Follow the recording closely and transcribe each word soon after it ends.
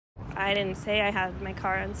I didn't say I had my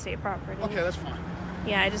car on state property. Okay, that's fine.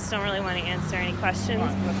 Yeah, I just don't really want to answer any questions.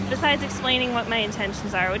 Right, besides explaining what my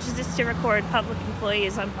intentions are, which is just to record public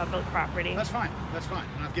employees on public property. That's fine.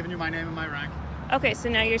 And I've given you my name and my rank. Okay, so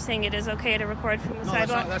now you're saying it is okay to record from the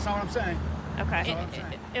sidewalk? That's not what I'm saying. Okay.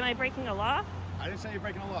 Am I breaking a law? I didn't say you're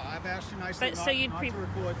breaking a law. I've asked you nicely not to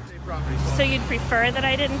record state property. So you'd prefer that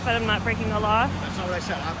I didn't, but I'm not breaking a law? That's not what I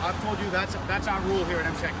said. I've told you that's our rule here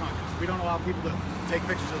at MCI Congress. We don't allow people to take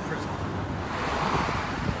pictures of the prison.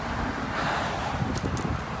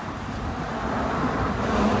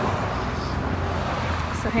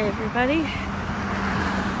 So hey everybody,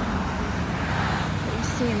 what you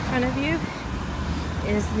see in front of you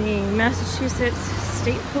is the Massachusetts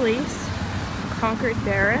State Police Concord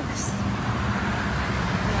Barracks.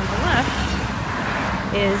 And on the left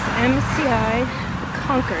is MCI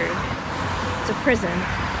Concord. It's a prison.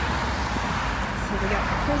 So we got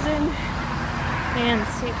the prison and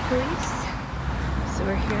state police. So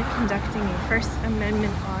we're here conducting a First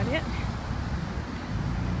Amendment audit,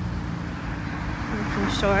 making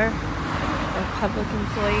sure that public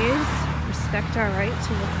employees respect our right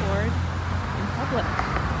to record in public.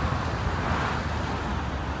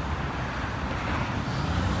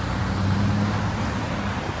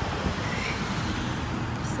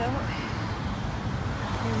 So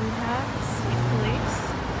here we have the State Police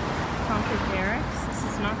Concord Barracks. This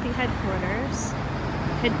is not the headquarters.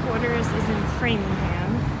 Headquarters is in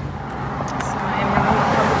Framingham. So I am running the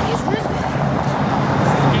public easement.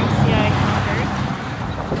 This is MCI Concord.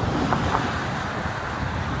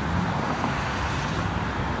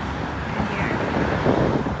 And here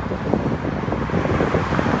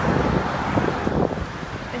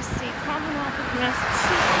is the Commonwealth of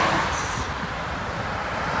Massachusetts.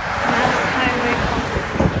 Mass Highway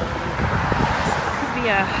Concord. This could be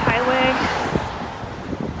a highway.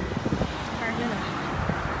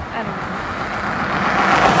 I don't know.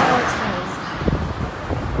 That's all it says.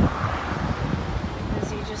 As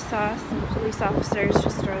you just saw, some police officers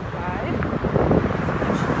just drove by. So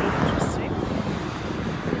that should be interesting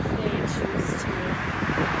if they choose to.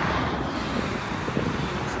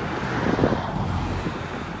 So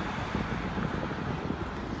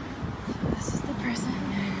this is the prison.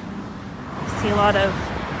 You see a lot of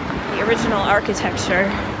the original architecture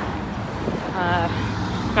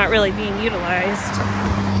not really being utilized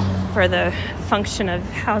for the function of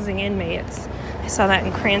housing inmates. I saw that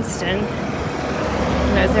in Cranston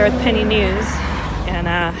when I was there with Penny News, and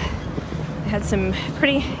they had some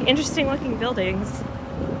pretty interesting looking buildings.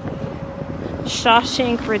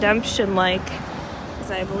 Shawshank Redemption-like is,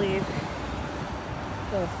 I believe,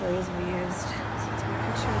 the phrase we used. So let's get a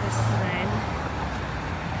picture of this sign.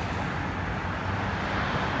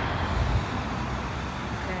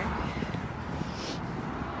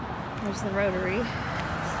 There's the Rotary. So you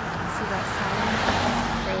can see that sign,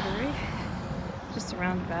 Rotary, just a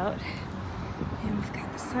roundabout. And we've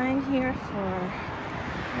got the sign here for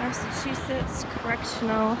Massachusetts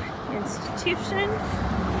Correctional Institution,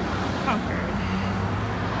 Concord.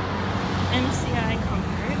 MCI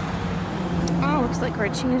Concord. Oh, looks like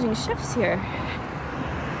we're changing shifts here.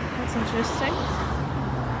 That's interesting.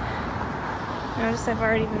 Notice I've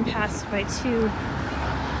already been passed by two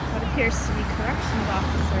what appears to be corrections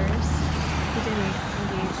officers who didn't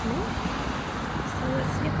engage me. So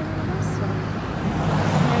let's see if I know this one.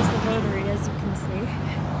 There's the Rotary, as you can see.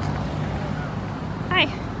 Hi.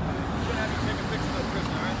 I'm gonna have you take a picture of the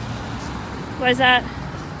prison, alright? What is that?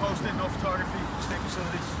 Posted, no photography, state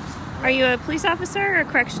facilities. Are you a police officer or a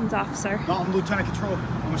corrections officer? No, I'm Lieutenant Cotreau.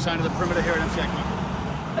 I'm assigned to the perimeter here at MCI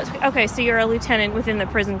Concord. Okay, so you're a lieutenant within the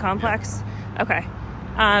prison complex? Yeah. Okay.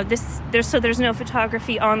 There's no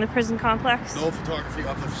photography on the prison complex? No photography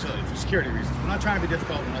of the facility for security reasons. We're not trying to be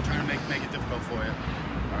difficult. We're not trying to make it difficult for you.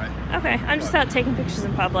 All right? Okay, I'm just out taking pictures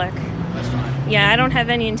in public. That's fine. Yeah, I don't have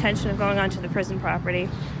any intention of going onto the prison property.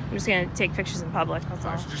 I'm just going to take pictures in public, that's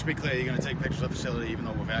all. So just to be clear, you're going to take pictures of the facility even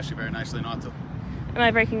though we've asked you very nicely not to? Am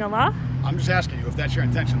I breaking a law? I'm just asking you. If that's your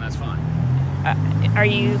intention, that's fine. Are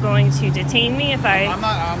you going to detain me if I... I'm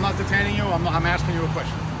not detaining you. I'm asking you a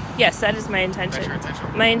question. Yes, that is my intention. That's your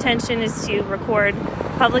intention? My intention is to record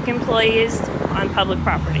public employees on public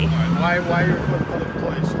property. All right. Why are you recording public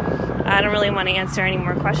employees? I don't really want to answer any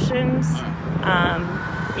more questions.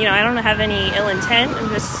 I don't have any ill intent. I'm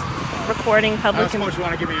just recording public... I don't suppose you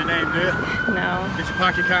want to give me your name, do you? No. Did you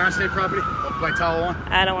park your car on state property? Over by Tower 1?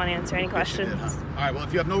 I don't want to answer any questions. Did, huh? All right, well,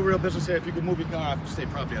 if you have no real business here, if you could move your car off state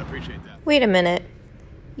property, I'd appreciate that. Wait a minute.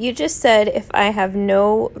 You just said if I have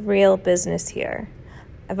no real business here.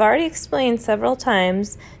 I've already explained several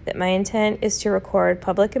times that my intent is to record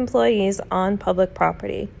public employees on public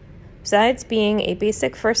property. Besides being a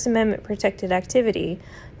basic First Amendment protected activity,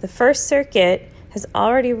 the First Circuit has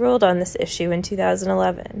already ruled on this issue in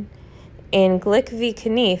 2011. In Glick v.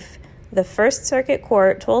 Knief, the First Circuit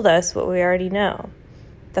Court told us what we already know.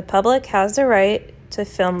 The public has the right to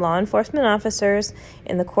film law enforcement officers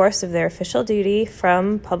in the course of their official duty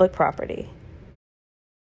from public property.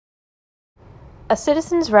 A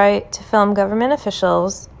citizen's right to film government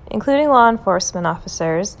officials, including law enforcement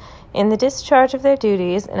officers, in the discharge of their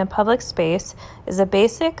duties in a public space is a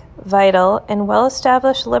basic, vital, and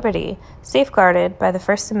well-established liberty safeguarded by the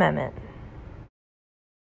First Amendment.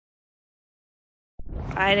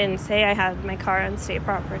 I didn't say I had my car on state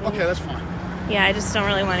property. Okay, that's fine. Yeah, I just don't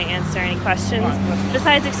really want to answer any questions. Right,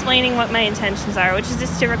 besides explaining what my intentions are, which is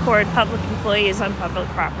just to record public employees on public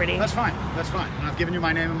property. That's fine. That's fine. And I've given you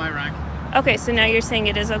my name and my rank. Okay, so now you're saying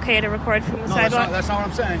it is okay to record from the sidewalk? That's not what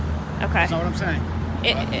I'm saying. Okay. That's not what I'm saying.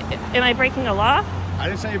 Am I breaking a law? I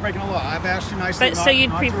didn't say you're breaking a law. I've asked you nicely But, not, so you'd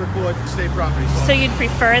not to record state property. So you'd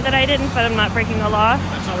prefer that I didn't, but I'm not breaking a law?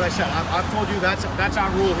 That's not what I said. I've told you that's our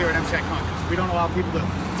rule here at MCAT Conference. We don't allow people to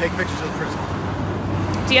take pictures of the prison.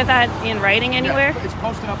 Do you have that in writing anywhere? Yeah, it's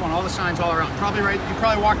posted up on all the signs all around. You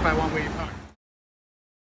probably walked by one where you parked.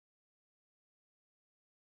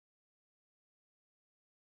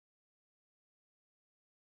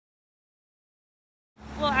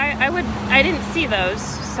 Well, I didn't see those,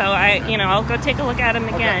 so I'll go take a look at them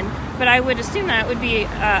again. Okay. But I would assume that would be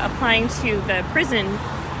applying to the prison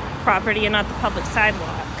property and not the public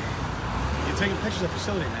sidewalk. You're taking pictures of the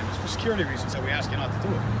facility, man. It's for security reasons that we ask you not to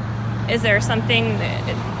do it. Is there something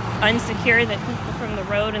unsecure that people from the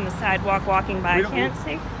road and the sidewalk walking by can't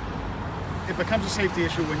see? It becomes a safety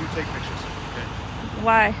issue when you take pictures. Okay?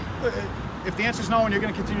 Why? If the answer's no and you're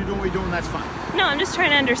going to continue doing what you're doing, that's fine. No, I'm just trying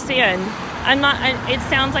to understand. It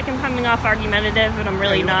sounds like I'm coming off argumentative, but I'm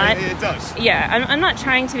really not. It does. Yeah, I'm not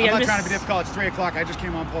trying to be. I'm not trying to be difficult. It's 3 o'clock. I just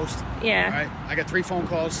came on post. Yeah. All right. I got 3 phone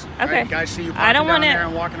calls. Okay. Right? Guys see you parking down there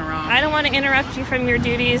and walking around. I don't want to interrupt you from your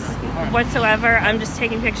duties whatsoever. I'm just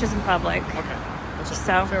taking pictures in public. Okay.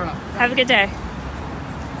 So, fair enough. Have a good day.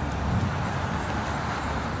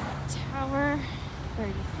 Tower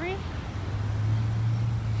 33.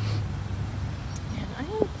 And I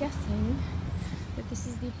am guessing that this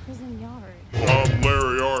is the prison yard. I'm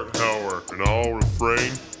Larry Arthauer, and I'll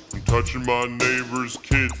refrain from touching my neighbor's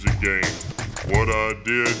kids again. What I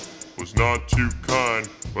did was not too kind,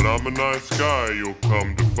 but I'm a nice guy, you'll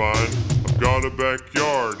come to find. I've got a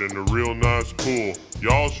backyard and a real nice pool.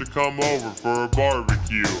 Y'all should come over for a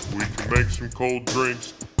barbecue. We can make some cold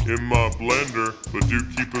drinks in my blender, but do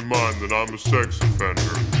keep in mind that I'm a sex offender.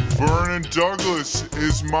 Vernon Douglas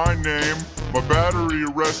is my name. My battery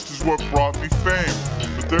arrest is what brought me fame.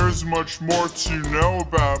 But there's much more to know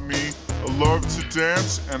about me. I love to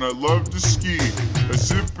dance and I love to ski. I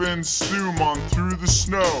zip and zoom on through the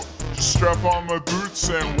snow. Just strap on my boots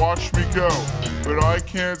and watch me go. But I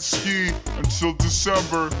can't ski until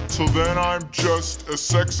December. Till then I'm just a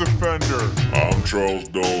sex offender. I'm Charles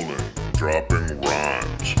Dolan, dropping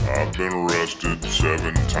rhymes. I've been arrested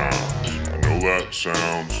 7 times. I know that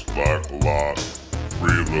sounds like a lot.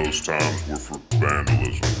 3 of those times were for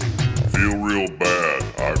vandalism. Feel real bad,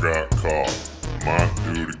 I got caught. Might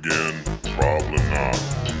do it again, probably not.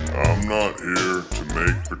 I'm not here to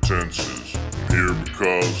make pretenses. I'm here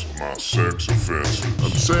because of my sex offenses.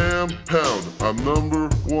 I'm Sam Pound, I'm number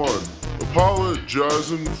 1.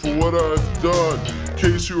 Apologizing for what I've done. In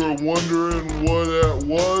case you were wondering what that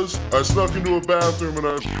was, I snuck into a bathroom and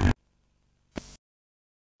I...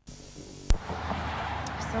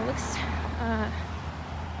 So it looks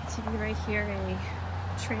to be right here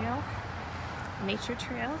a trail, nature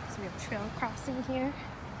trail, because we have a trail crossing here.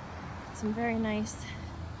 Some very nice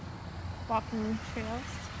walking trails.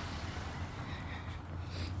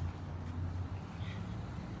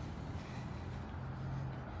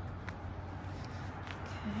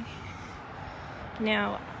 Okay.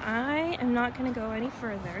 Now, I am not going to go any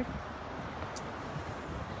further.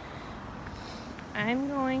 I'm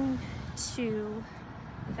going to,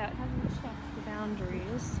 without having checked the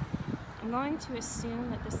boundaries, I'm going to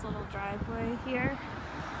assume that this little driveway here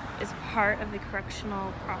is part of the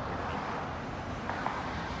correctional property.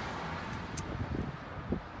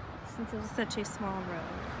 Since it is such a small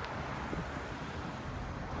road.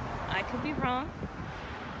 I could be wrong,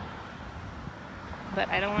 but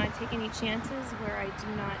I don't want to take any chances where I do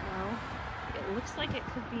not know. It looks like it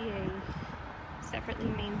could be a separately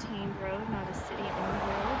maintained road, not a city-owned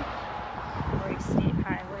road, or a state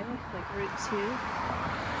highway like Route 2,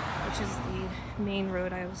 which is the main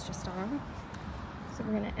road I was just on. So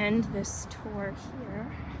we're going to end this tour here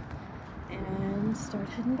and start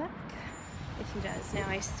heading back. if he does. Now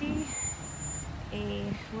I see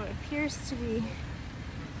what appears to be a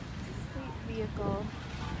state vehicle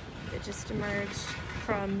that just emerged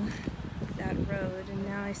from that road, and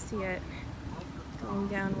now I see it going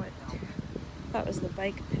down what I thought was the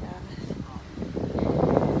bike path,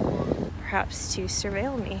 perhaps to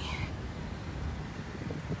surveil me.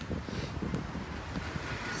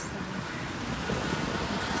 So,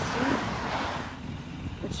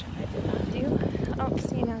 which I did not do. Oh,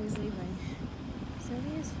 see, now he's leaving. So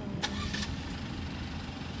he is following me.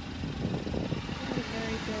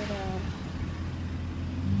 Very good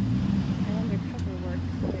undercover work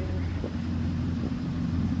there.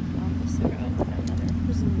 Officer, oh, another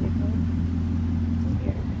prison vehicle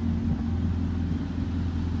here.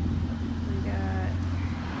 We got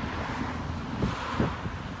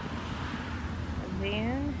a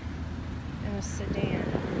van and a sedan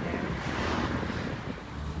over there.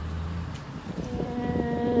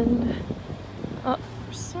 And oh,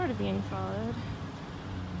 we're sort of being followed.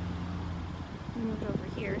 Moved over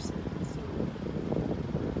here so you can see.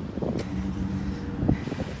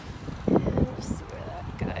 And let's see where that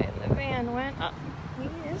guy in the van went. Oh, he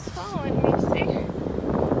is following me, see?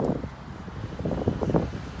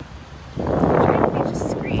 Trying to be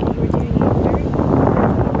discreet. You were doing it very well.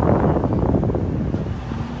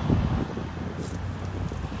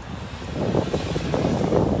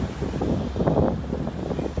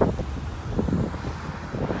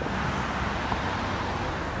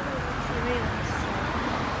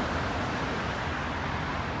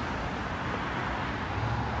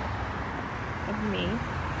 Of me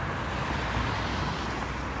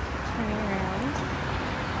turning around.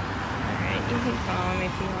 Alright, you can follow me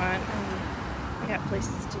if you want. I got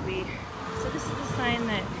places to be. So this is the sign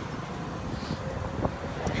that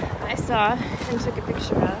I saw and took a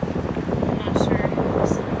picture of. I'm not sure if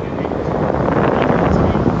this is the one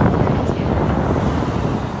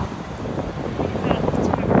that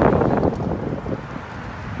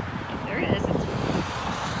if there is, it's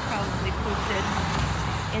probably posted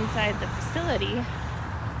inside the facility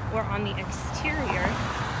or on the exterior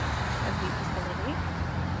of the facility,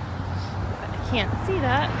 but I can't see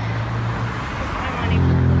that because I'm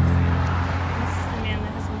unable to look through. This is the man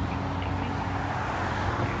that has been following me.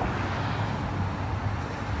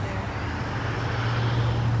 There.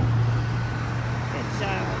 Good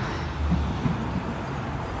job.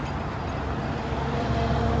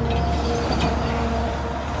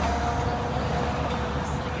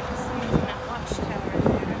 Looks like it was someone's in that watchtower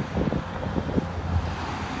there.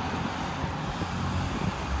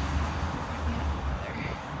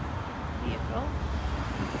 Vehicle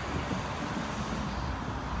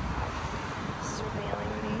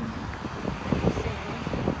surveilling me.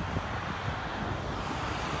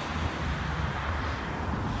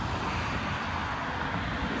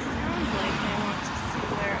 It sounds like I want to see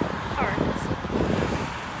where I'm parked.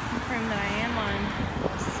 Confirm that I am on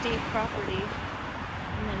state property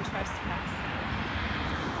and then trespassing.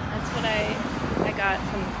 That's what I got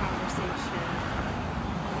from the conversation.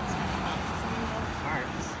 It's someone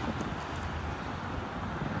parked.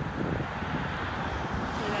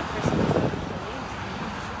 That person was with the police.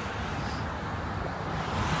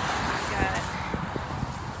 We got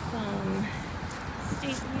some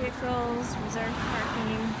state vehicles, reserved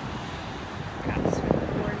parking, perhaps for the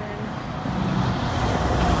warden,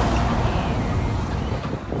 and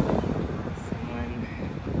someone.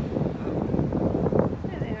 Oh,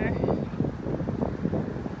 there they are.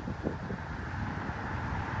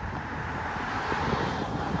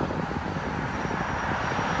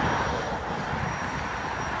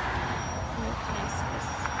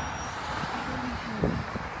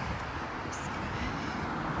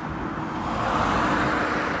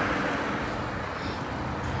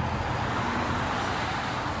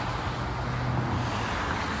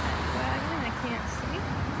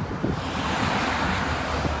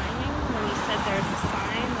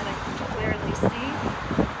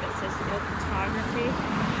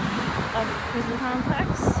 Of the prison complex.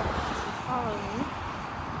 So follow me.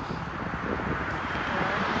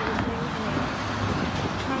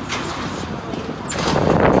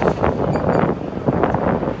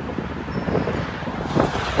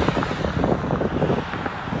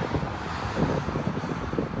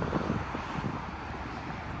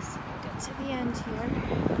 So we'll get to the end here.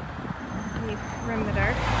 The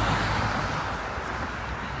perimeter.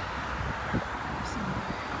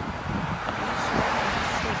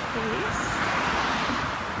 Police.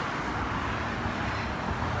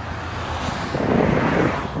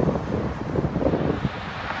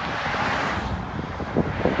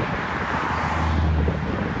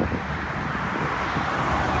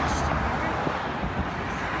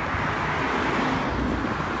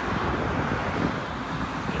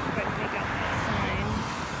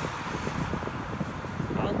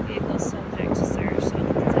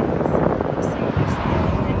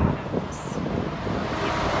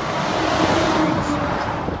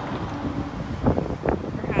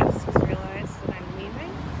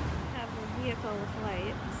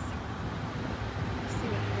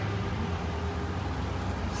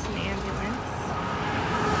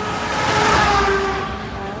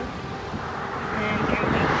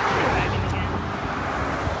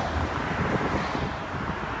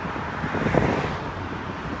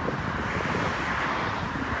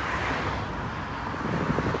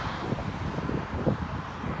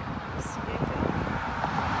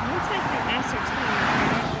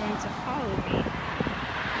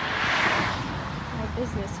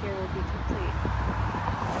 business here will be complete.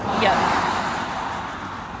 Yep.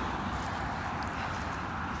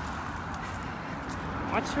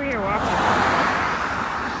 Watch where you're walking.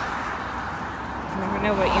 You never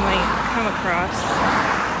know what you might come across.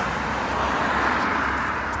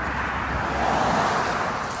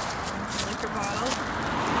 Liquor bottle.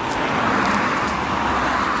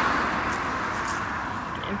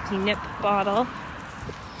 An empty nip bottle,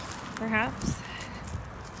 perhaps.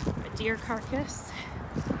 A deer carcass.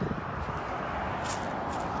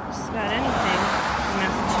 Just about anything in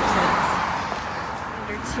Massachusetts.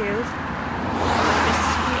 Under 2. Oh,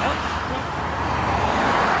 no.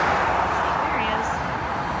 There he is.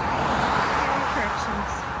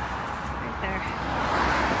 Corrections. Right there.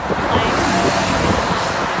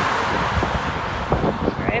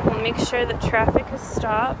 Alright, we'll make sure that traffic is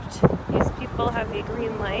stopped. These people have a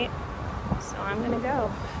green light, so I'm gonna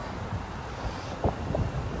go.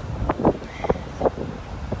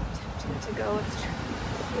 Attempting to go with traffic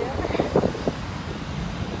here.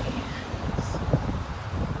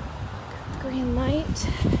 Green light.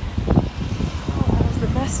 Oh, that was the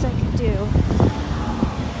best I could do.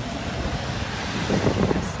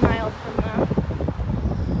 A smile from them.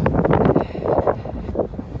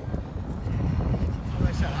 Like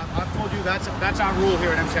I said, I've told you that's our rule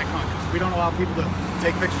here at MCAT Congress. We don't allow people to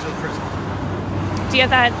take pictures of the prison. Do you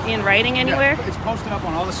have that in writing anywhere? Yeah, it's posted up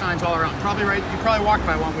on all the signs all around. You probably walked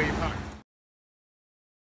by one where you parked.